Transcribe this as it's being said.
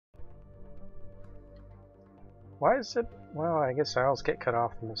Why is it? Well, I guess I always get cut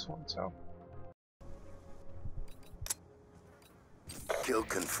off in this one, so. Kill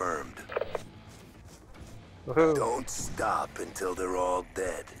confirmed. Woohoo. Don't stop until they're all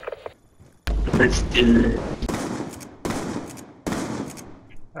dead. Let's do it.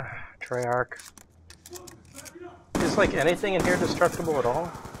 Treyarch. Is like anything in here destructible at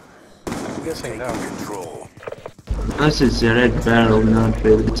all? I'm guessing no. Control. Unless it's a red barrel, not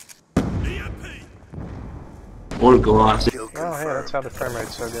red. Or glass. Kill Oh, confirmed. hey, that's how the frame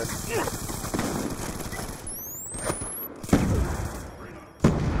rate's so good.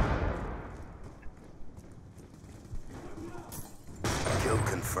 Kill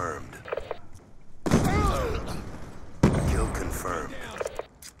confirmed. Kill confirmed.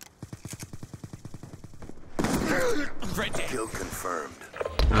 Kill confirmed.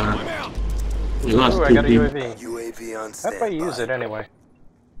 We lost Ooh, I two got a people. UAV. UAV on How standby. do I use it anyway?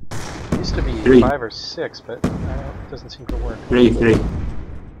 It used to be 3. 5 or 6, but it doesn't seem to work. 3. 3?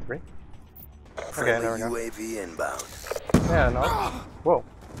 Friendly Okay, there we go. UAV inbound. Yeah, no. Whoa.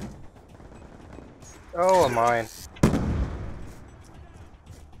 Oh, a mine.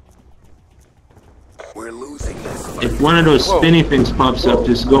 We're losing this fight. If one of those Whoa. spinny things pops up,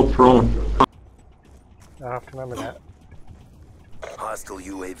 just go prone. I'll have to remember that. Hostile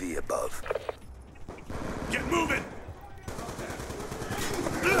UAV above. Get moving!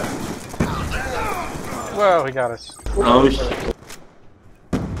 Whoa, he got us. Oh shit.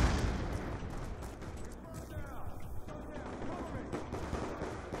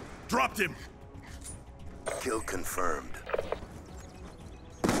 Dropped him! Kill confirmed.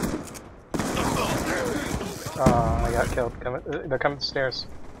 I got killed. They're coming up the stairs.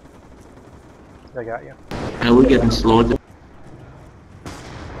 They got you. Yeah, we're getting slowed.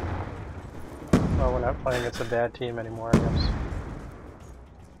 Well, we're not playing against a bad team anymore, I guess.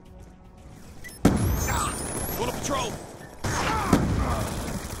 Full of patrol!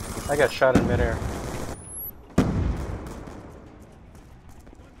 I got shot in midair.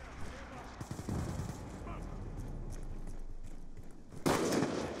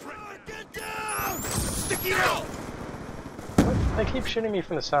 Get down! Sticky out! They keep shooting me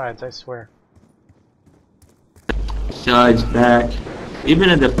from the sides, I swear. Sides, back. Even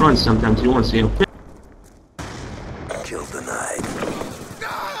at the front sometimes you won't see them. Kill denied.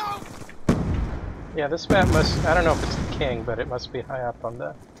 Yeah, this map must... I don't know if it's the king, but it must be high up on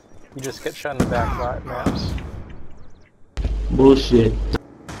the... You just get shot in the back maps. Bullshit.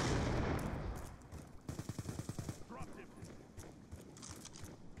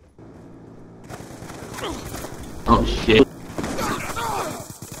 Oh shit.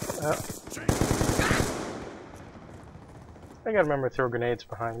 I gotta remember to throw grenades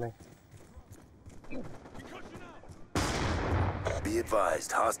behind me. Be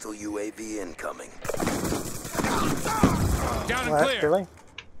advised, hostile UAV incoming. Down and What? clear! Really?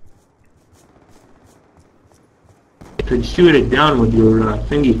 You could shoot it down with your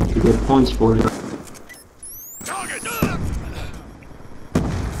thingy to get points for it. Target!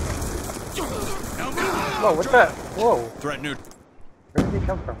 Whoa, what's that? Whoa, Threat new. where did he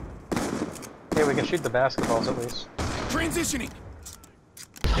come from? Hey, we can shoot the basketballs at least. Transitioning!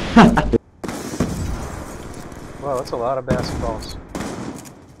 Whoa, that's a lot of basketballs.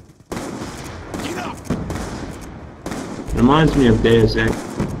 Get up! Reminds me of Deus Ex.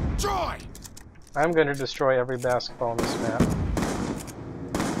 Try! I'm going to destroy every basketball on this map.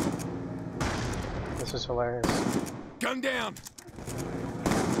 This is hilarious. Gun down!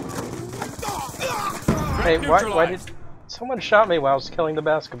 Hey, why did... Someone shot me while I was killing the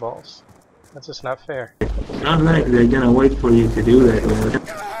basketballs. That's just not fair. It's not like they're gonna wait for you to do that,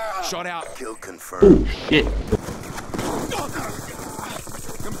 man. Shot out! Kill confirmed. Oh shit.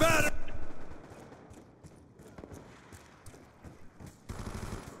 Combatant!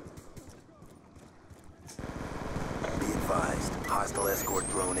 Be advised, hostile escort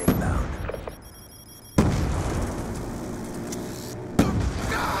drone inbound.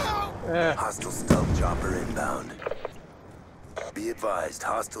 Hostile stealth chopper inbound. Be advised,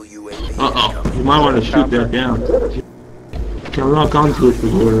 hostile UAV Uh-oh. You incoming. might want to shoot that down. You can lock onto it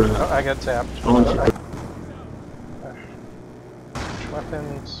with your Oh, I got tapped. launcher.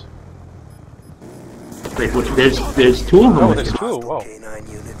 Weapons. Wait, what, there's two of them? Oh, there's two. Whoa. K9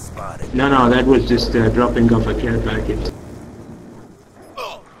 unit spotted. No, that was just dropping off a care package.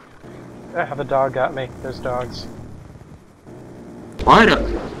 Ah, the dog got me. There's dogs. Why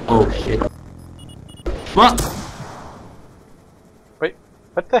the... Oh shit. Fuck! Wait,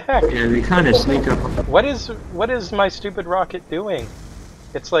 what the heck? Yeah, they kind of sneak up. What is my stupid rocket doing?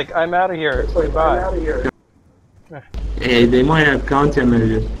 It's like, I'm out of here. Goodbye. Hey, they might have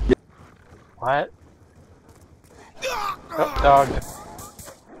countermeasures. What? Oh, dog.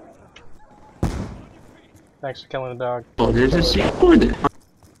 Thanks for killing the dog. Oh, there's a sequel there.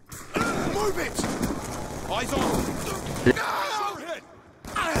 Move it! Eyes on! Overhead!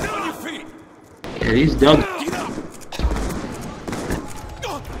 On your feet! Yeah, these dogs. Get up!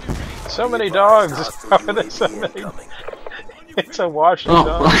 So many dogs! How are there so many? Incoming. It's a washing Oh,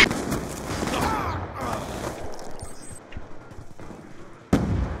 dog. fuck.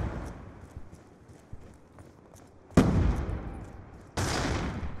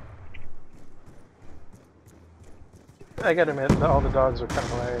 I gotta admit, all the dogs are kind of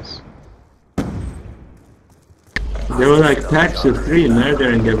hilarious. They were like packs of 3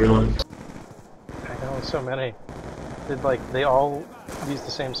 murdering everyone. I know, so many. They all use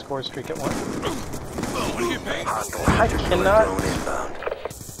the same score streak at once. Hostile I hunter cannot- drone inbound.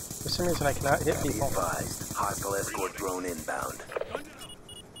 For some reason, I cannot hit Be people. advised. Hostile escort drone inbound.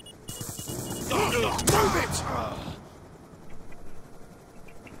 Move it!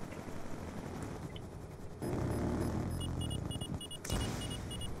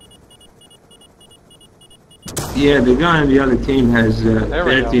 Yeah, the guy on the other team has There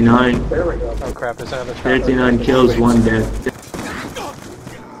we go. 39. Oh crap, there's another shot. 39 kills, 1 death.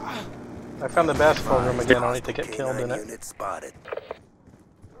 I found the basketball room again, I need to get killed in K9 it. unit spotted.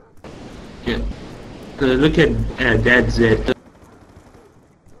 Yeah. Look at Dad's it.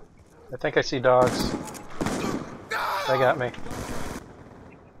 I think I see dogs. They got me.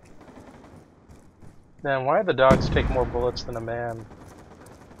 Man, why do the dogs take more bullets than a man?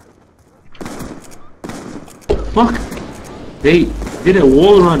 Fuck! They did a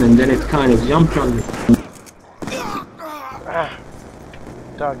wall run and then it kind of jumped on me. Ah.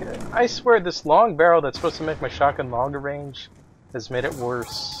 Dog, I swear this long barrel that's supposed to make my shotgun longer range has made it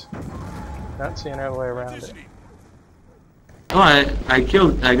worse. Not seeing another way around it. Oh,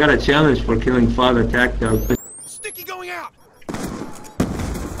 I got a challenge for killing 5 attack dogs. Sticky going out!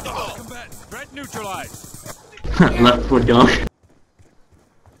 Combat threat neutralized! Left for dog.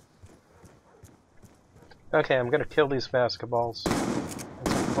 Okay, I'm gonna kill these basketballs. Once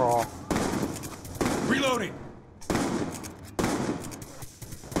and for all. Reloading!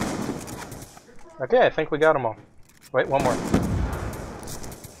 Okay, I think we got them all. Wait, one more.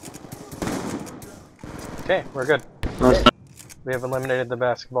 Okay, we're good. We have eliminated the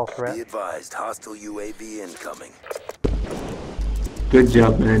basketball Be threat. advised. Hostile UAV incoming. Good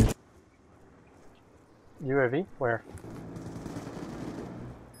job, man. UAV? Where?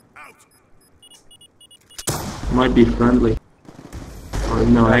 Might be friendly. Or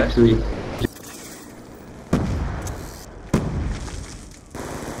no, Got it. actually.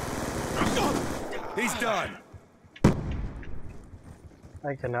 He's done!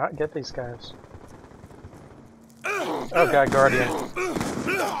 I cannot get these guys. Oh god, Guardian.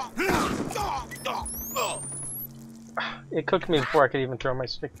 It cooked me before I could even throw my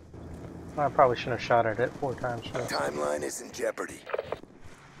stick. I probably shouldn't have shot at it 4 times. Timeline is in jeopardy.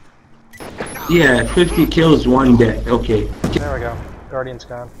 Yeah, 50 kills, 1 death. Okay. There we go. Guardian's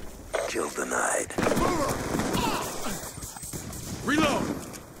gone. Kill denied. Reload!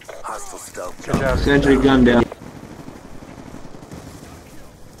 Hostile stealth Good job. Sentry gun down.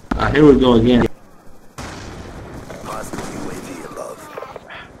 Here we go again. Hostile UAV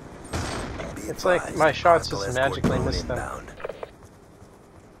above. Be It's like advised, my shots hostile just escort magically drone miss them. inbound.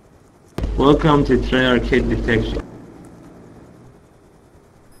 Welcome to Treyarch hit detection.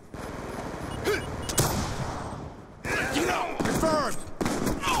 Confirmed!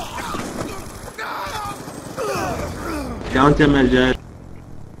 Countermeasure.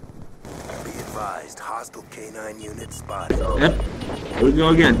 Be advised. Hostile K9 unit spotted. Yep. Here we go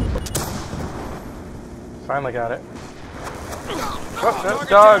again. Finally got it. Oh, no,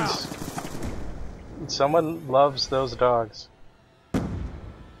 dogs! Someone loves those dogs.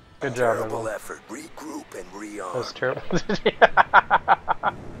 Good job, Terrible everyone. effort. Regroup and rearm. That's terrible.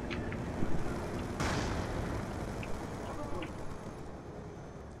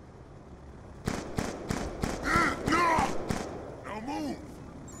 No move!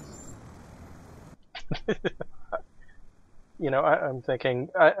 You know, I'm thinking,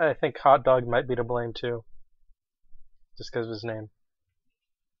 I think Hot Dog might be to blame too. Just because of his name.